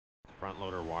front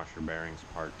loader washer bearings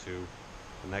part 2.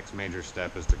 The next major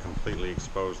step is to completely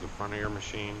expose the front of your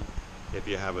machine. If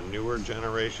you have a newer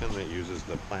generation that uses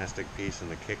the plastic piece and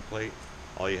the kick plate,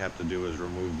 all you have to do is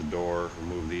remove the door,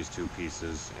 remove these two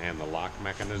pieces and the lock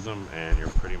mechanism, and you're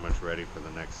pretty much ready for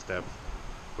the next step.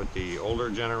 With the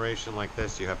older generation like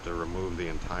this, you have to remove the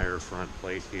entire front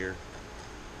plate here.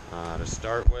 To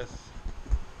start with,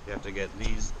 you have to get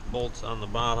these bolts on the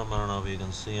bottom. I don't know if you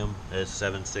can see them. It's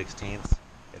 7/16.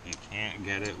 If you can't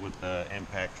get it with the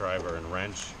impact driver and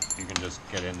wrench, you can just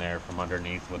get in there from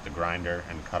underneath with the grinder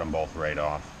and cut them both right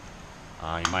off.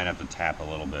 You might have to tap a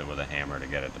little bit with a hammer to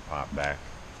get it to pop back.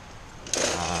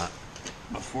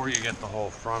 Before you get the whole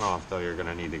front off though, you're going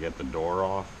to need to get the door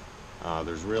off.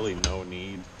 There's really no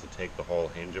need to take the whole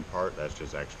hinge apart. That's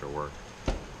just extra work.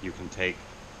 You can take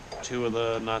 2 of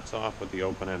the nuts off with the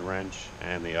open end wrench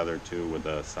and the other 2 with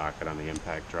the socket on the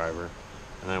impact driver.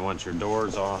 And then once your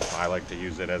door's off, I like to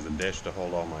use it as a dish to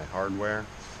hold all my hardware.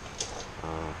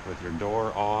 With your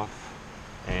door off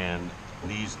and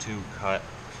these 2 cut,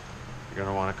 you're going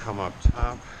to want to come up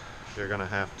top. You're going to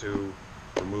have to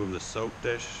remove the soap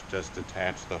dish. Just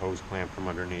detach the hose clamp from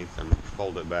underneath and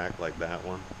fold it back like that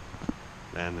one.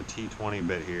 Then the T20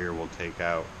 bit here will take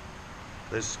out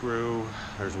this screw.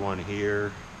 There's one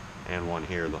here and one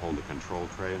here to hold the control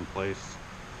tray in place.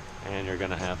 And you're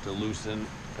going to have to loosen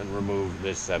and remove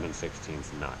this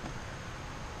 7/16 nut.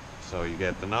 So you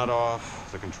get the nut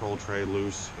off, the control tray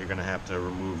loose. You're going to have to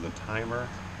remove the timer.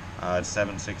 It's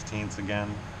 7/16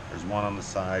 again. There's one on the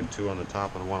side, 2 on the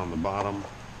top, and 1 on the bottom.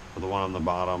 For the one on the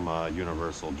bottom,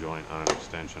 universal joint on an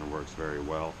extension works very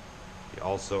well. You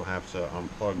also have to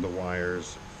unplug the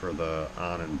wires for the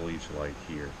on and bleach light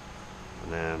here.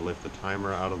 And then lift the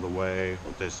timer out of the way.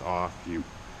 With this off, you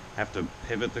have to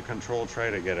pivot the control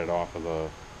tray to get it off of the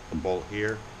bolt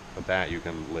here. With that, you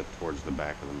can lift towards the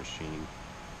back of the machine.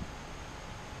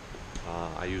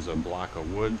 I use a block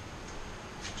of wood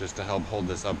just to help hold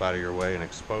this up out of your way and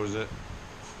expose it.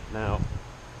 Now,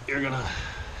 you're gonna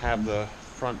have the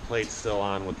front plate still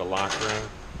on with the lock ring.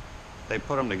 They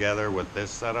put them together with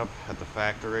this setup at the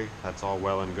factory. That's all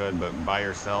well and good, but by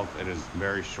yourself, it is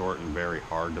very short and very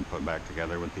hard to put back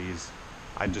together with these.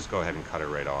 I'd just go ahead and cut it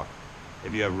right off.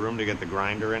 If you have room to get the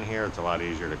grinder in here, it's a lot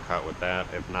easier to cut with that.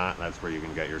 If not, that's where you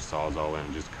can get your Sawzall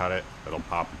in. Just cut it, it'll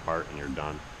pop apart and you're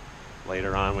done.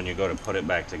 Later on, when you go to put it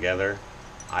back together,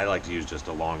 I like to use just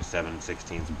a long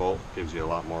 7/16 bolt. Gives you a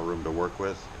lot more room to work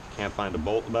with. If you can't find a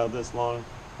bolt about this long,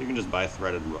 you can just buy a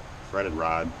threaded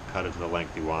rod, cut it to the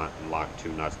length you want, and lock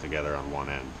 2 nuts together on one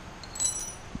end.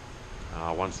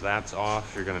 Once that's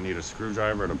off, you're going to need a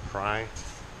screwdriver to pry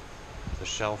the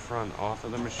shell front off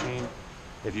of the machine.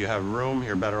 If you have room,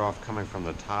 you're better off coming from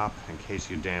the top. In case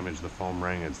you damage the foam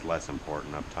ring, it's less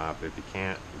important up top. If you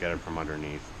can't, get it from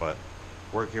underneath, but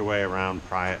work your way around,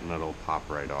 pry it, and it'll pop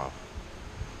right off.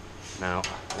 Now,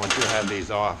 once you have these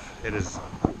off, it is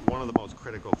one of the most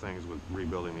critical things with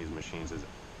rebuilding these machines is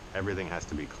everything has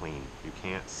to be clean. You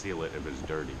can't seal it if it's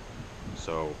dirty.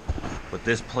 So with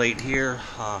this plate here,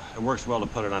 it works well to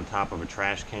put it on top of a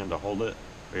trash can to hold it,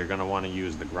 but you're going to want to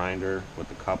use the grinder with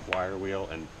the cup wire wheel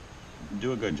and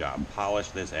do a good job. Polish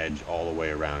this edge all the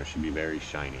way around. It should be very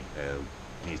shiny. It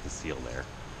needs to seal there.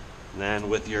 And then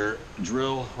with your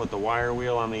drill with the wire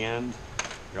wheel on the end,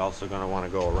 you're also going to want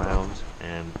to go around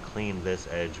and clean this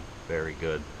edge very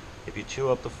good. If you chew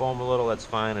up the foam a little, that's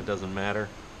fine. It doesn't matter.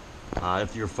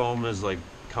 If your foam is like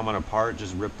coming apart,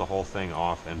 just rip the whole thing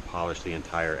off and polish the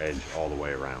entire edge all the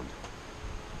way around.